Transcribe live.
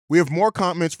we have more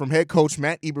comments from head coach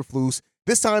Matt Eberflus,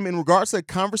 this time in regards to a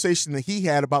conversation that he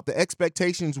had about the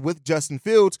expectations with Justin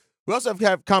Fields. We also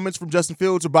have comments from Justin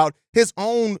Fields about his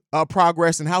own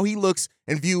progress and how he looks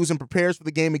and views and prepares for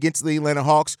the game against the Atlanta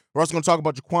Hawks. We're also going to talk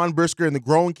about Jaquan Brisker and the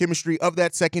growing chemistry of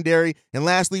that secondary. And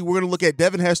lastly, we're going to look at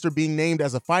Devin Hester being named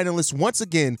as a finalist once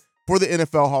again for the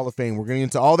NFL Hall of Fame. We're going to get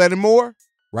into all that and more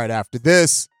right after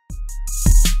this.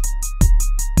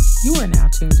 You are now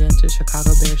tuned in to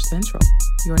Chicago Bears Central,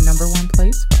 your number one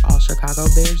place for all Chicago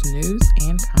Bears news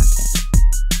and content.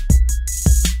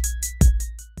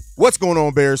 What's going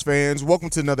on, Bears fans? Welcome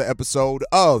to another episode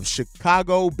of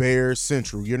Chicago Bears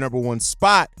Central, your number one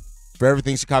spot for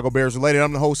everything Chicago Bears related.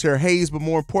 I'm the host here, Hayes, but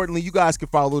more importantly, you guys can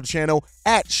follow the channel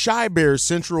at Chi Bears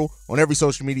Central on every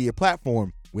social media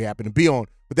platform we happen to be on.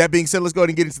 With that being said, let's go ahead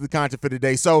and get into the content for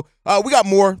today. So we got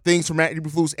more things from Matt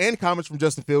Eberflus and comments from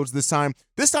Justin Fields this time.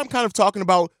 This time kind of talking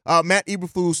about Matt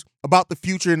Eberflus, about the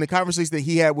future and the conversation that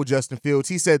he had with Justin Fields.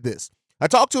 He said this: I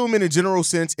talked to him in a general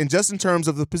sense and just in terms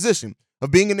of the position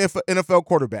of being an NFL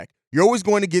quarterback. You're always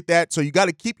going to get that, so you got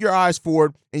to keep your eyes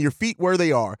forward and your feet where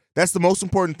they are. That's the most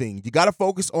important thing. You got to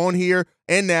focus on here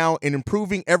and now and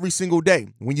improving every single day.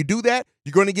 When you do that,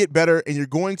 you're going to get better and you're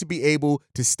going to be able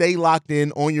to stay locked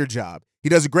in on your job. He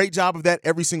does a great job of that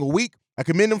every single week. I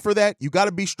commend him for that. You got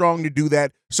to be strong to do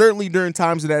that. Certainly during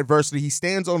times of adversity, he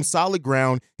stands on solid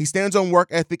ground. He stands on work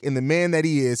ethic, and the man that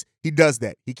he is, he does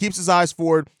that. He keeps his eyes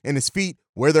forward and his feet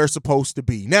where they're supposed to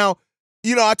be. Now,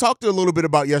 you know, I talked a little bit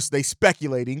about yesterday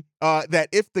speculating that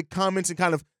if the comments and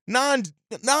kind of non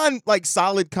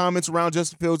solid comments around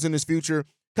Justin Fields in his future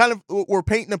kind of were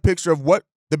painting a picture of what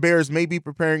the Bears may be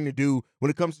preparing to do when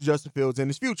it comes to Justin Fields in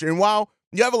his future. And while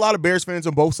you have a lot of Bears fans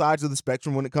on both sides of the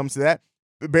spectrum when it comes to that,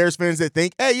 Bears fans that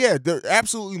think, hey, yeah, they're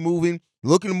absolutely moving,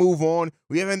 looking to move on.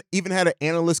 We haven't even had an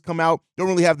analyst come out, don't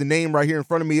really have the name right here in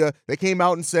front of me, that came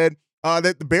out and said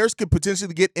that the Bears could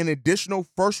potentially get an additional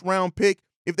first-round pick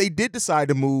if they did decide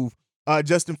to move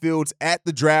Justin Fields at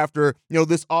the draft or, you know,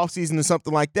 this offseason or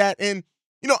something like that. And,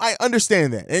 you know, I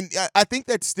understand that. And I think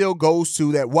that still goes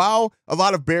to that while a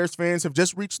lot of Bears fans have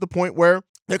just reached the point where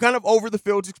they're kind of over the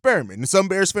Fields experiment. And some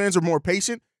Bears fans are more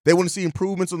patient. They want to see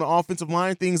improvements on the offensive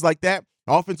line, things like that,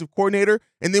 offensive coordinator,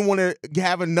 and then want to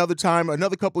have another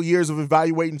couple of years of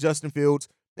evaluating Justin Fields.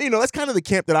 You know, that's kind of the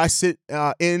camp that I sit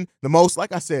in the most.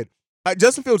 Like I said,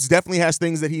 Justin Fields definitely has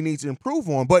things that he needs to improve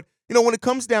on. But, you know, when it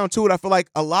comes down to it, I feel like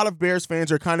a lot of Bears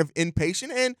fans are kind of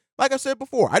impatient. And like I said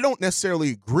before, I don't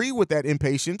necessarily agree with that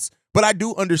impatience, but I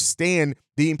do understand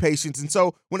the impatience. And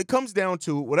so when it comes down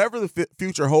to whatever the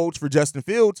future holds for Justin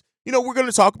Fields, you know, we're going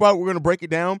to talk about it, we're going to break it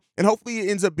down, and hopefully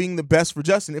it ends up being the best for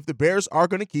Justin. If the Bears are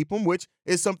going to keep him, which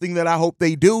is something that I hope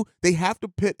they do, they have to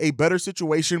put a better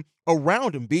situation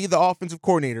around him, be the offensive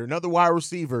coordinator, another wide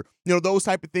receiver, you know, those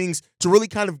type of things to really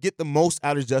kind of get the most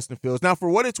out of Justin Fields. Now, for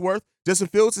what it's worth, Justin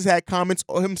Fields has had comments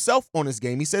himself on his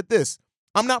game. He said this: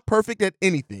 I'm not perfect at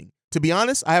anything. To be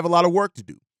honest, I have a lot of work to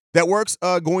do. That work's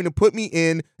going to put me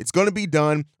in. It's going to be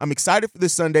done. I'm excited for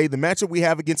this Sunday, the matchup we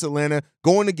have against Atlanta,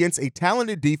 going against a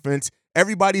talented defense.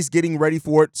 Everybody's getting ready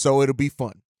for it, so it'll be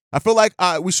fun. I feel like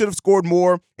we should have scored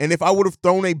more, and if I would have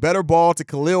thrown a better ball to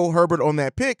Khalil Herbert on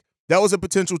that pick, that was a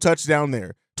potential touchdown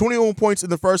there. 21 points in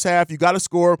the first half. You got to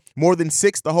score more than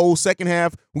 6 the whole second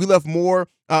half. We left more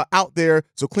out there,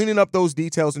 so cleaning up those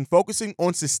details and focusing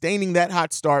on sustaining that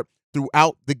hot start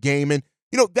throughout the game. And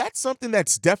you know, that's something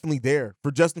that's definitely there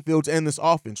for Justin Fields and this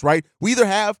offense, right? We either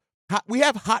have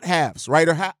hot halves, right,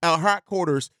 or hot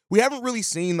quarters. We haven't really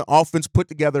seen the offense put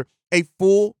together a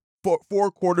full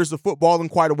 4 quarters of football in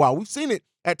quite a while. We've seen it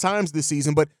at times this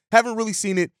season, but haven't really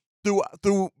seen it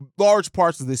through large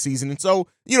parts of this season. And so,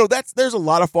 you know, there's a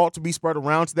lot of fault to be spread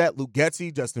around to that. Luke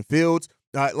Getsy, Justin Fields,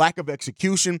 lack of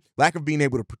execution, lack of being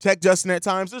able to protect Justin at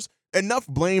times. There's enough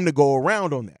blame to go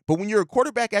around on that. But when you're a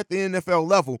quarterback at the NFL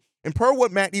level, and per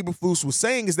what Matt Eberflus was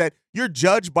saying, is that you're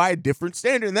judged by a different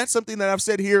standard. And that's something that I've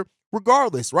said here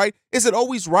regardless, right? Is it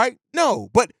always right?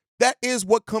 No. But that is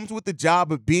what comes with the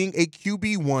job of being a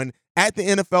QB1 at the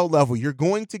NFL level. You're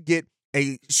going to get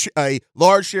a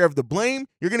large share of the blame.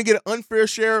 You're going to get an unfair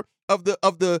share of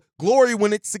the glory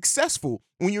when it's successful,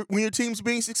 when your team's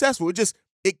being successful.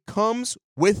 It comes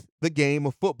with the game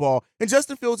of football. And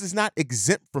Justin Fields is not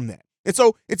exempt from that. And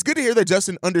so it's good to hear that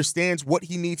Justin understands what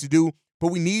he needs to do, but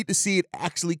we need to see it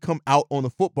actually come out on the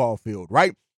football field,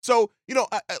 right? So, you know,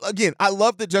 I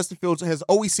love that Justin Fields has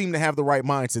always seemed to have the right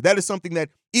mindset. That is something that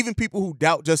even people who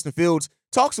doubt Justin Fields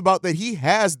talks about, that he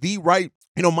has the right,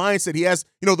 you know, mindset. He has,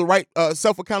 you know, the right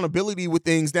self-accountability with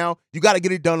things. Now, you got to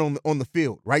get it done on the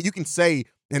field, right? You can say,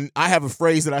 and I have a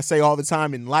phrase that I say all the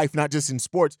time in life, not just in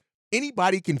sports,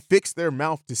 anybody can fix their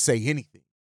mouth to say anything.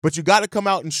 but you got to come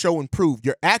out and show and prove.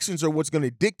 Your actions are what's going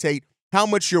to dictate how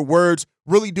much your words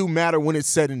really do matter when it's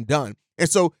said and done. And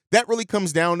so that really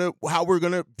comes down to how we're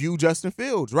going to view Justin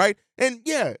Fields, right? And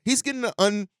yeah, he's getting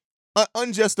an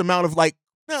unjust amount of let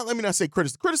me not say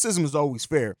criticism. Criticism is always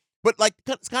fair, but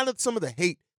it's kind of some of the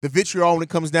hate, the vitriol when it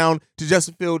comes down to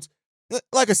Justin Fields.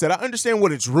 Like I said, I understand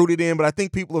what it's rooted in, but I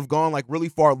think people have gone really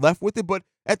far left with it. But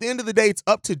at the end of the day, it's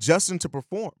up to Justin to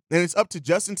perform, and it's up to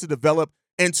Justin to develop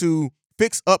and to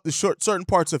fix up the certain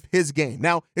parts of his game.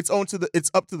 Now, it's up to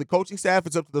the coaching staff,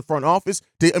 it's up to the front office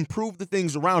to improve the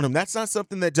things around him. That's not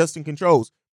something that Justin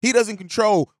controls. He doesn't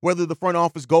control whether the front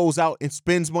office goes out and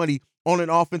spends money on an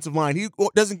offensive line. He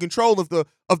doesn't control if the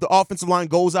offensive line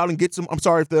goes out and gets him. I'm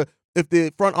sorry, if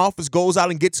the front office goes out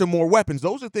and gets him more weapons.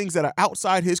 Those are things that are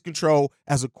outside his control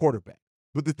as a quarterback.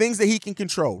 But the things that he can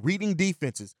control, reading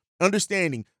defenses,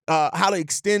 understanding how to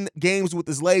extend games with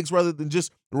his legs rather than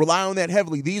just rely on that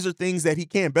heavily. These are things that he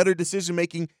can. Better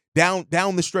decision-making down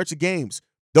the stretch of games.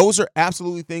 Those are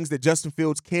absolutely things that Justin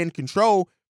Fields can control.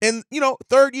 And,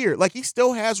 third year, he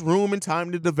still has room and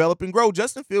time to develop and grow.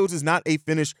 Justin Fields is not a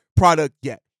finished product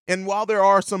yet. And while there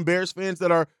are some Bears fans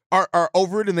that are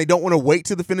over it and they don't want to wait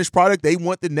to the finished product, they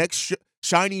want the next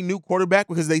shiny new quarterback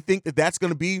because they think that that's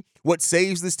going to be what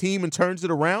saves this team and turns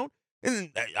it around.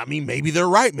 And I mean, maybe they're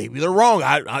right, maybe they're wrong.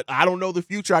 I don't know the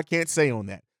future. I can't say on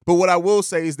that. But what I will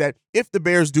say is that if the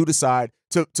Bears do decide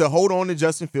to hold on to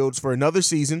Justin Fields for another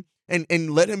season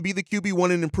and let him be the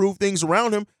QB1 and improve things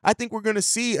around him, I think we're going to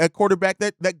see a quarterback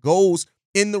that goes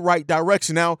in the right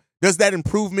direction. Now, does that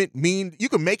improvement mean you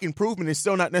can make improvement and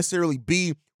still not necessarily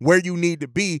be where you need to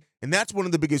be? And that's one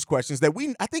of the biggest questions that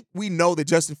I think we know that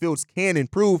Justin Fields can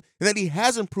improve and that he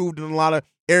has improved in a lot of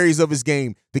areas of his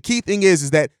game. The key thing is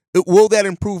that will that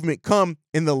improvement come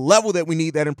in the level that we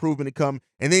need that improvement to come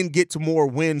and then get to more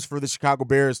wins for the Chicago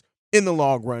Bears in the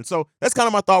long run? So that's kind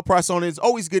of my thought process on it. It's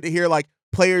always good to hear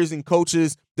players and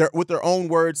coaches with their own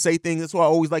words say things. That's why I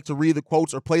always like to read the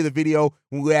quotes or play the video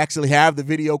when we actually have the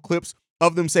video clips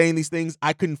of them saying these things.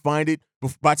 I couldn't find it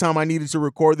by the time I needed to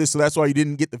record this, so that's why you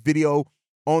didn't get the video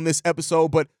on this episode.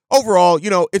 But overall,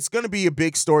 it's going to be a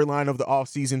big storyline of the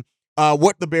offseason.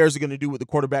 What the Bears are going to do with the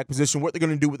quarterback position, what they're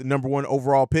going to do with the number 1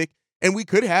 overall pick. And we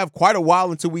could have quite a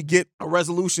while until we get a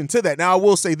resolution to that. Now, I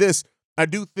will say this. I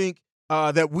do think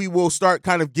that we will start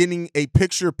kind of getting a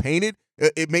picture painted.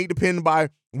 It may depend by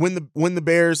when the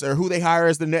Bears or who they hire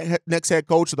as the next head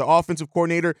coach or the offensive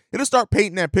coordinator. It'll start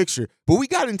painting that picture. But we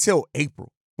got until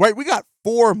April, right? We got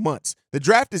 4 months. The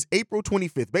draft is April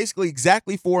 25th, basically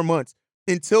exactly 4 months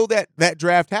until that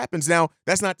draft happens. Now,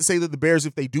 that's not to say that the Bears,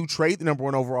 if they do trade the number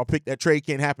 1 overall pick, that trade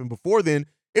can't happen before then.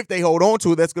 If they hold on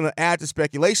to it, that's going to add to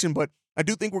speculation. But I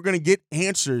do think we're going to get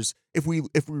answers if we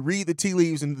read the tea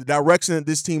leaves and the direction that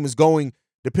this team is going,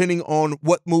 depending on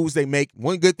what moves they make.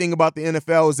 One good thing about the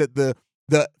NFL is that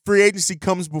the free agency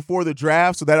comes before the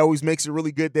draft, so that always makes it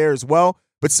really good there as well.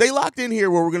 But stay locked in here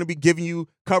where we're going to be giving you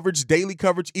coverage, daily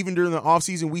coverage, even during the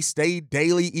offseason. We stay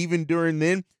daily even during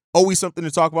then. Always something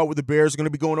to talk about with the Bears. We're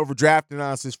going to be going over draft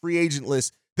analysis, free agent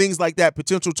lists, things like that,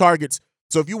 potential targets.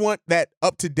 So if you want that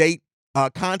up-to-date,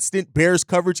 constant Bears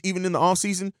coverage, even in the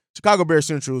offseason, Chicago Bears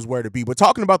Central is where to be. But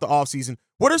talking about the offseason,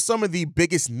 what are some of the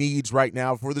biggest needs right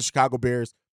now for the Chicago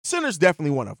Bears? Center's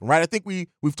definitely one of them, right? I think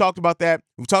we've talked about that.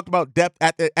 We've talked about depth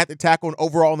at the tackle and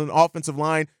overall in the offensive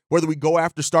line, whether we go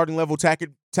after starting level tackle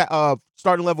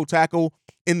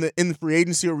in the free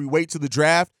agency or we wait to the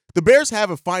draft. The Bears have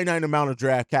a finite amount of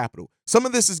draft capital. Some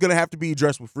of this is going to have to be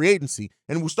addressed with free agency,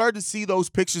 and we'll start to see those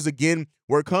pictures again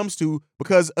where it comes to,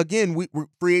 because again,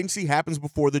 free agency happens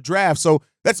before the draft. So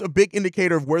that's a big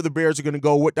indicator of where the Bears are going to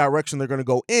go, what direction they're going to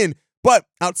go in. But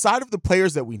outside of the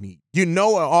players that we need, an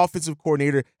offensive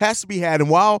coordinator has to be had. And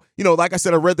while, like I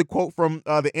said, I read the quote from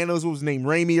the analyst, who was named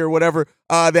Ramey or whatever,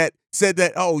 that said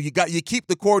that, you keep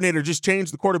the coordinator, just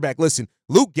change the quarterback. Listen,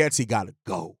 Luke Getsy got to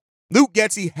go. Luke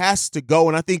Getsy has to go.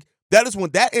 And I think that is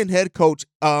when that and head coach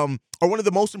are one of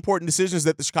the most important decisions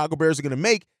that the Chicago Bears are going to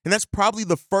make. And that's probably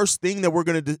the first thing that we're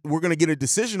going to get a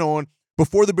decision on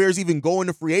before the Bears even go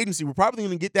into free agency. We're probably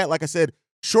going to get that, like I said,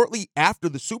 shortly after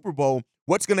the Super Bowl.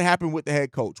 What's going to happen with the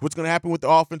head coach? What's going to happen with the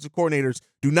offensive coordinators?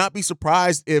 Do not be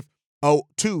surprised if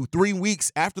 2-3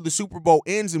 weeks after the Super Bowl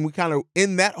ends and we kind of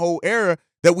in that whole era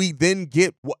that we then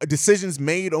get decisions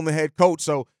made on the head coach.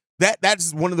 So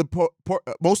that's one of the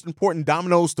most important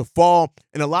dominoes to fall,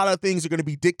 and a lot of things are going to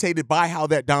be dictated by how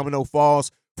that domino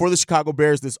falls for the Chicago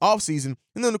Bears this offseason.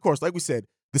 And then, of course, like we said,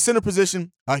 the center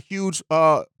position, a huge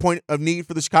point of need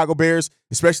for the Chicago Bears,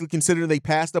 especially considering they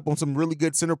passed up on some really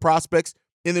good center prospects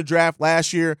in the draft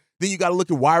last year. Then you got to look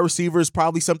at wide receivers,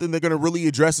 probably something they're going to really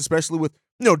address, especially with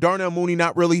Darnell Mooney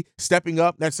not really stepping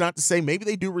up. That's not to say maybe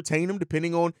they do retain him,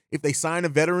 depending on if they sign a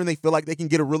veteran, they feel like they can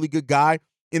get a really good guy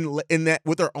in that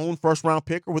with their own first-round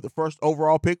pick or with the first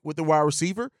overall pick with the wide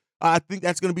receiver. I think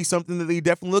that's going to be something that they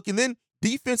definitely look. And then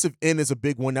defensive end is a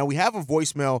big one. Now, we have a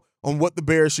voicemail on what the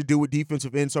Bears should do with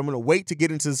defensive end, so I'm going to wait to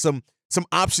get into some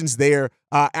options there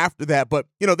after that. But,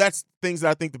 that's things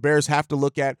that I think the Bears have to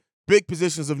look at. Big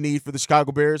positions of need for the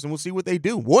Chicago Bears, and we'll see what they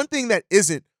do. One thing that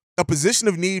isn't a position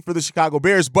of need for the Chicago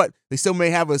Bears, but they still may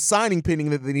have a signing pending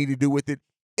that they need to do with it,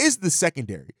 is the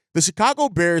secondary. The Chicago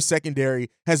Bears secondary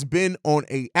has been on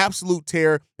an absolute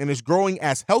tear and is growing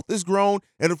as health has grown.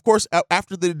 And, of course,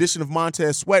 after the addition of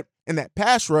Montez Sweat and that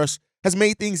pass rush has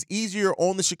made things easier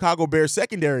on the Chicago Bears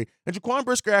secondary. And Jaquan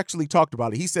Brisker actually talked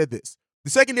about it. He said this: the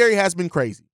secondary has been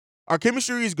crazy. Our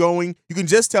chemistry is going. You can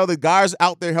just tell that guys are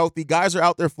out there healthy. Guys are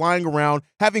out there flying around,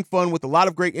 having fun with a lot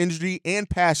of great energy and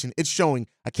passion. It's showing.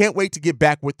 I can't wait to get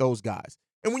back with those guys.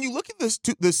 And when you look at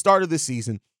the start of this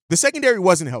season, the secondary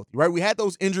wasn't healthy, right? We had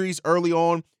those injuries early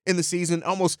on in the season.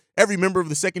 Almost every member of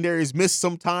the secondary has missed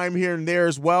some time here and there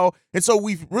as well. And so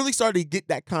we've really started to get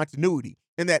that continuity.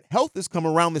 And that health has come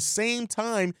around the same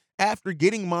time after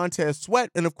getting Montez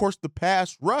Sweat and, of course, the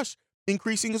pass rush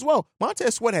increasing as well.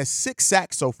 Montez Sweat has 6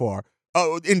 sacks so far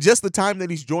in just the time that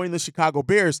he's joined the Chicago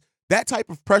Bears. That type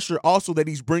of pressure also that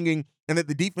he's bringing and that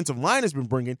the defensive line has been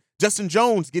bringing. Justin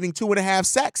Jones getting 2.5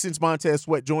 sacks since Montez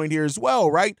Sweat joined here as well,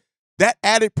 right? That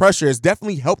added pressure has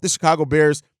definitely helped the Chicago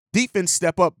Bears defense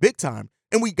step up big time.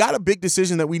 And we got a big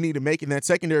decision that we need to make in that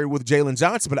secondary with Jalen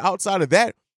Johnson. But outside of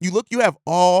that, you have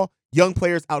all young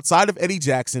players outside of Eddie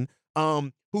Jackson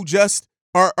who just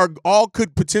are all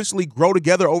could potentially grow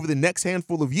together over the next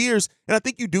handful of years. And I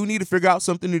think you do need to figure out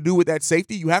something to do with that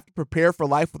safety. You have to prepare for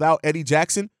life without Eddie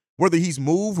Jackson, whether he's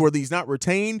moved, whether he's not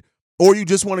retained, or you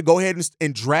just want to go ahead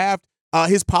and draft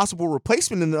his possible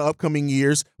replacement in the upcoming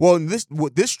years. Well,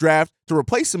 with this draft to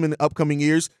replace him in the upcoming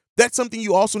years, that's something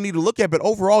you also need to look at. But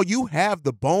overall, you have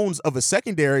the bones of a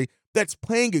secondary that's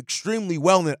playing extremely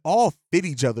well and that all fit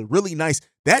each other really nice.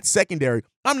 That secondary,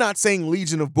 I'm not saying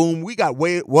Legion of Boom. We got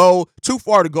too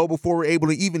far to go before we're able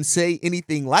to even say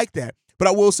anything like that. But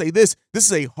I will say this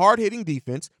is a hard-hitting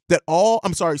defense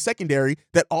secondary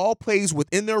that all plays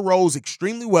within their roles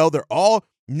extremely well. They're all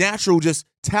natural, just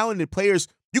talented players.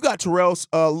 You got Terrell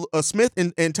Smith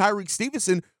and Tyreek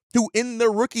Stevenson, who in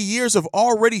their rookie years have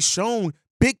already shown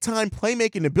big-time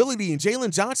playmaking ability, and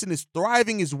Jalen Johnson is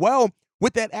thriving as well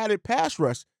with that added pass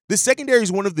rush. The secondary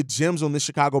is one of the gems on the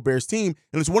Chicago Bears team,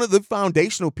 and it's one of the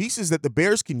foundational pieces that the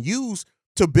Bears can use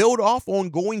to build off on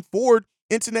going forward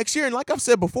into next year. And like I've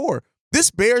said before,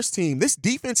 this Bears team, this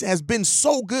defense has been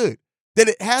so good that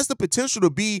it has the potential to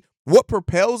be what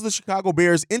propels the Chicago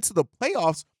Bears into the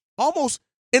playoffs almost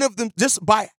in of them just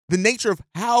by the nature of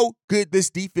how good this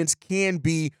defense can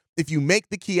be if you make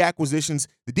the key acquisitions.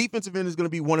 The defensive end is going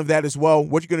to be one of that as well.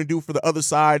 What you're going to do for the other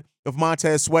side of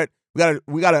Montez Sweat. We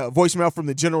got a voicemail from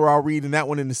the general. I'll read in that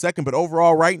one in a second. But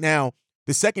overall, right now,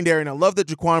 the secondary, and I love that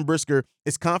Jaquan Brisker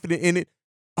is confident in it.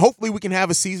 Hopefully we can have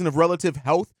a season of relative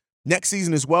health next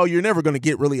season as well. You're never going to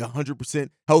get really 100%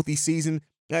 healthy season.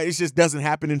 It just doesn't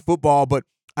happen in football. But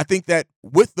I think that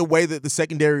with the way that the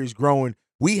secondary is growing,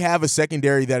 we have a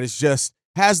secondary that is just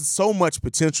has so much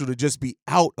potential to just be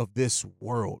out of this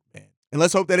world, man. And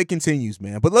let's hope that it continues,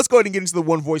 man. But let's go ahead and get into the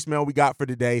one voicemail we got for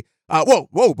today.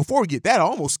 Before we get that, I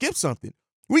almost skipped something.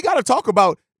 We got to talk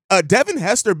about Devin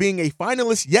Hester being a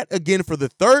finalist yet again for the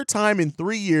third time in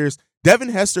 3 years. Devin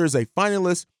Hester is a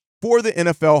finalist for the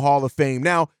NFL Hall of Fame.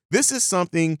 Now, this is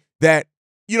something that,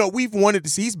 we've wanted to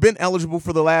see. He's been eligible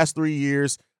for the last 3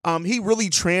 years. He really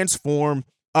transformed,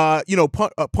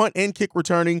 punt and kick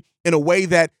returning in a way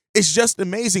that it's just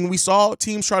amazing. We saw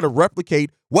teams try to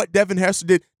replicate what Devin Hester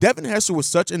did. Devin Hester was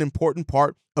such an important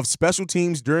part of special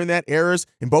teams during that eras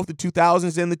in both the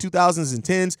 2000s and the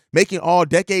 2010s, making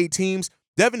all-decade teams.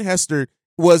 Devin Hester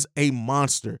was a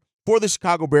monster for the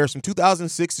Chicago Bears from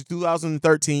 2006 to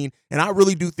 2013, and I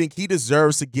really do think he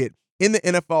deserves to get in the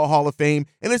NFL Hall of Fame,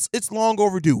 and it's long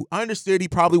overdue. I understood he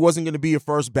probably wasn't going to be a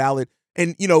first ballot,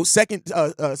 and, second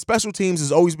special teams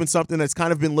has always been something that's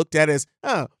kind of been looked at as,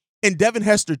 and Devin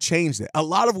Hester changed it. A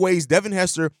lot of ways, Devin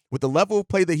Hester, with the level of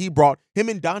play that he brought, him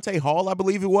and Dante Hall, I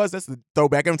believe it was, that's the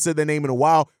throwback, I haven't said their name in a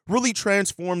while, really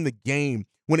transformed the game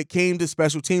when it came to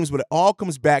special teams. But it all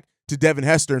comes back to Devin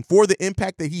Hester. And for the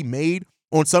impact that he made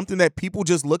on something that people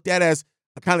just looked at as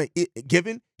a kind of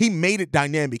given, he made it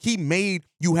dynamic. He made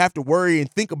you have to worry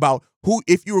and think about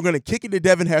if you were going to kick it to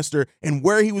Devin Hester and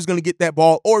where he was going to get that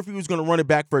ball, or if he was going to run it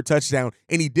back for a touchdown.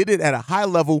 And he did it at a high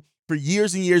level, for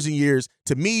years and years and years.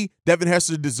 To me, Devin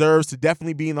Hester deserves to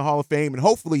definitely be in the Hall of Fame, and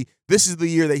hopefully this is the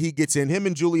year that he gets in. Him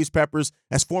and Julius Peppers,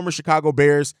 as former Chicago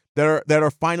Bears that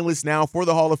are finalists now for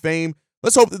the Hall of Fame.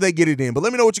 Let's hope that they get it in. But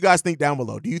let me know what you guys think down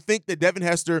below. Do you think that Devin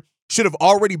Hester should have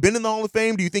already been in the Hall of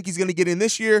Fame? Do you think he's going to get in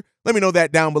this year? Let me know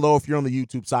that down below if you're on the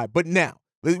YouTube side. But now,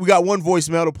 we got one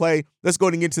voicemail to play. Let's go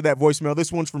ahead and get to that voicemail. This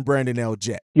one's from Brandon L.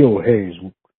 Jet. Yo, Hayes,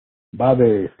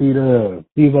 Bobby, Cedar,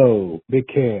 Evo, Big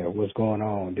Cat, what's going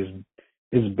on? This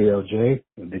is BLJ,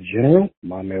 the General.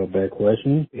 My mailbag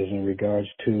question is in regards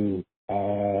to,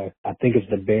 I think it's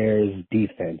the Bears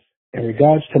defense. In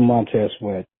regards to Montez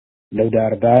Sweat, no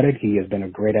doubt about it, he has been a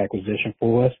great acquisition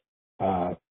for us.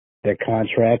 That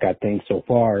contract, I think so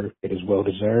far, it is well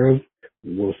deserved.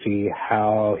 We'll see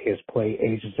how his play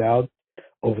ages out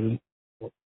over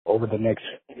the next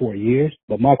 4 years.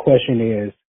 But my question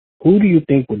is, who do you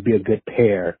think would be a good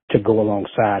pair to go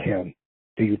alongside him?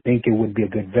 Do you think it would be a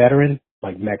good veteran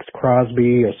like Max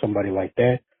Crosby or somebody like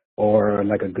that, or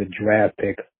like a good draft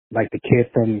pick like the kid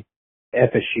from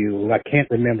FSU? I can't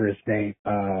remember his name.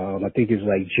 I think it's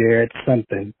like Jared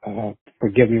something.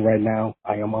 Forgive me right now.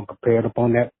 I am unprepared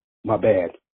upon that. My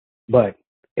bad. But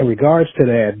in regards to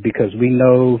that, because we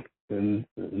know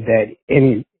that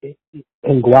any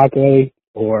Ngakwe,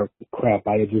 or crap,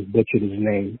 I just butchered his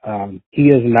name. He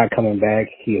is not coming back.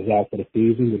 He is out for the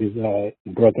season with his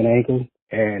broken ankle,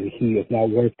 and he is not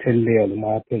worth $10 million in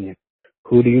my opinion.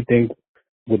 Who do you think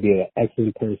would be an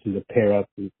excellent person to pair up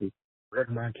with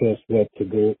Montez Sweat to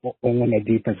go on that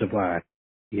defensive line?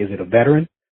 Is it a veteran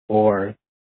or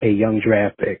a young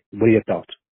draft pick? What are your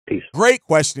thoughts? Peace. Great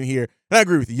question here. And I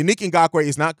agree with you. Yannick Ngakoue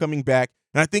is not coming back.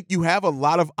 And I think you have a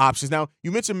lot of options. Now,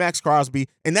 you mentioned Max Crosby,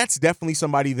 and that's definitely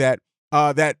somebody that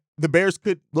that the Bears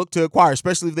could look to acquire,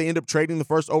 especially if they end up trading the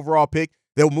first overall pick.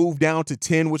 They'll move down to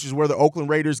 10, which is where the Oakland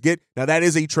Raiders get. Now, that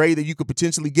is a trade that you could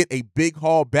potentially get a big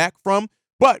haul back from.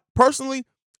 But personally,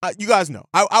 you guys know,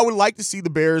 I would like to see the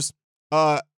Bears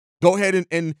go ahead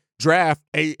and draft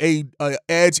a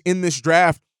edge in this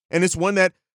draft. And it's one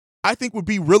that I think would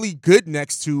be really good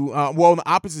next to, on the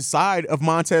opposite side of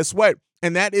Montez Sweat,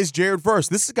 and that is Jared Verse.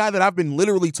 This is a guy that I've been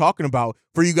literally talking about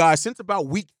for you guys since about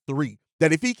week 3,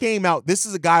 that if he came out, this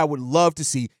is a guy I would love to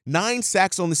see. 9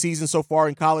 sacks on the season so far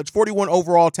in college, 41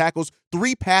 overall tackles,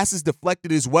 3 passes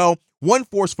deflected as well, 1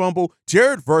 forced fumble.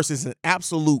 Jared Verse is an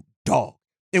absolute dog.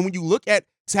 And when you look at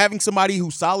having somebody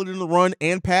who's solid in the run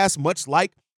and pass, much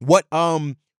like what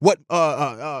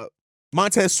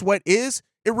Montez Sweat is,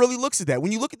 it really looks at that.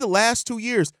 When you look at the last 2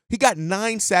 years, he got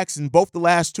 9 sacks in both the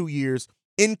last 2 years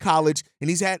in college, and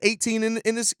he's had 18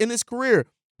 in his career.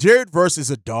 Jared Verse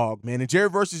is a dog, man. And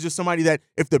Jared Verse is just somebody that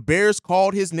if the Bears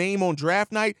called his name on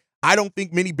draft night, I don't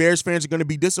think many Bears fans are going to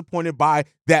be disappointed by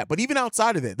that. But even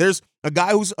outside of that, there's a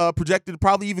guy who's projected to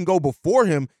probably even go before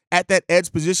him at that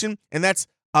edge position, and that's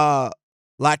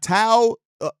Latu.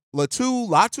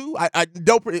 I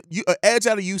don't edge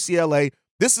out of UCLA.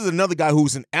 This is another guy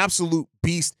who's an absolute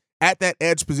beast at that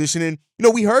edge position. And,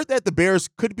 we heard that the Bears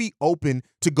could be open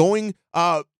to going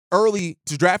early,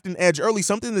 to draft an edge early,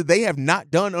 something that they have not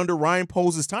done under Ryan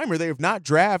Poles' time, or they have not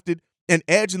drafted an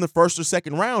edge in the first or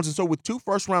second rounds. And so with 2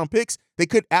 first-round picks, they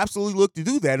could absolutely look to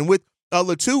do that. And with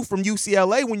Latu from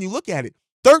UCLA, when you look at it,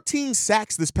 13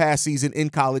 sacks this past season in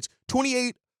college,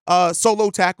 28 solo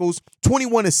tackles,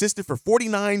 21 assisted for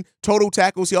 49 total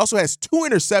tackles. He also has 2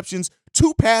 interceptions,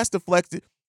 2 pass deflected,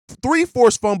 3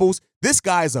 forced fumbles. This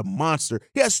guy is a monster.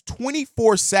 He has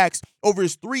 24 sacks over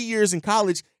his 3 years in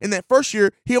college. In that first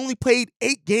year, he only played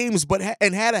 8 games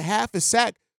and had a half a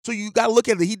sack. So you got to look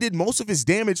at it. He did most of his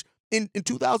damage in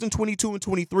 2022 and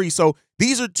 23. So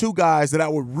these are 2 guys that I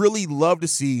would really love to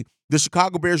see the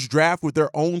Chicago Bears draft with their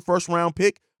own first-round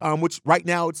pick, which right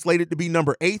now it's slated to be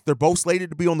number 8. They're both slated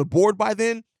to be on the board by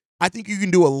then. I think you can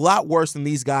do a lot worse than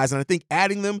these guys, and I think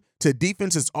adding them to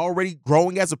defense is already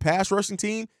growing as a pass rushing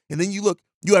team. And then you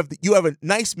have a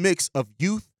nice mix of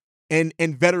youth and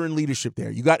veteran leadership there.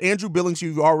 You got Andrew Billings, who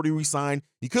you've already re-signed.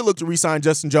 You could look to re-sign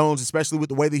Justin Jones, especially with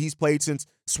the way that he's played since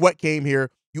Sweat came here.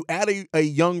 You add a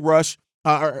young rush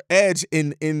or edge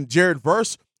in Jared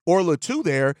Verse or Latu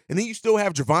there, and then you still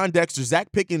have Javon Dexter,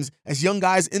 Zach Pickens as young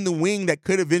guys in the wing that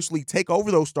could eventually take over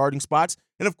those starting spots.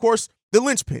 And, of course, the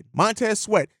linchpin, Montez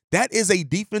Sweat. That is a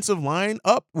defensive line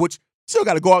up, which still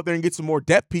got to go out there and get some more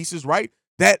depth pieces, right?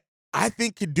 That I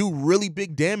think could do really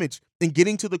big damage in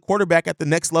getting to the quarterback at the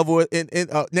next level in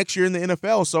next year in the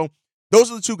NFL. So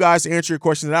those are the 2 guys to answer your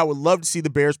question that I would love to see the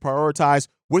Bears prioritize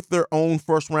with their own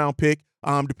first-round pick,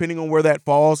 depending on where that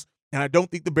falls. And I don't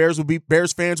think the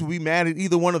Bears fans will be mad at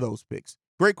either one of those picks.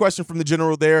 Great question from the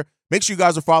general there. Make sure you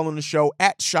guys are following the show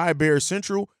at Chi Bears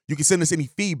Central. You can send us any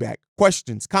feedback,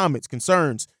 questions, comments,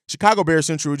 concerns,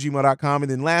 ChicagoBearsCentral@gmail.com.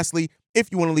 And then lastly, if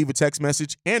you want to leave a text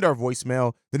message and our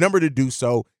voicemail, the number to do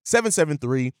so,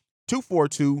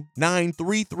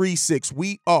 773-242-9336.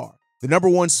 We are the number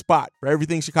one spot for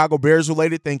everything Chicago Bears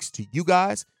related, thanks to you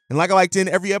guys. And like I like to end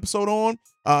every episode on,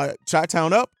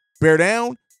 Chi-Town up, Bear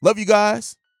down. Love you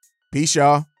guys. Peace,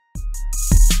 y'all.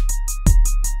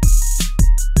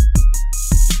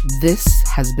 This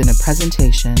has been a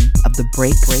presentation of the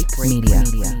Break Media.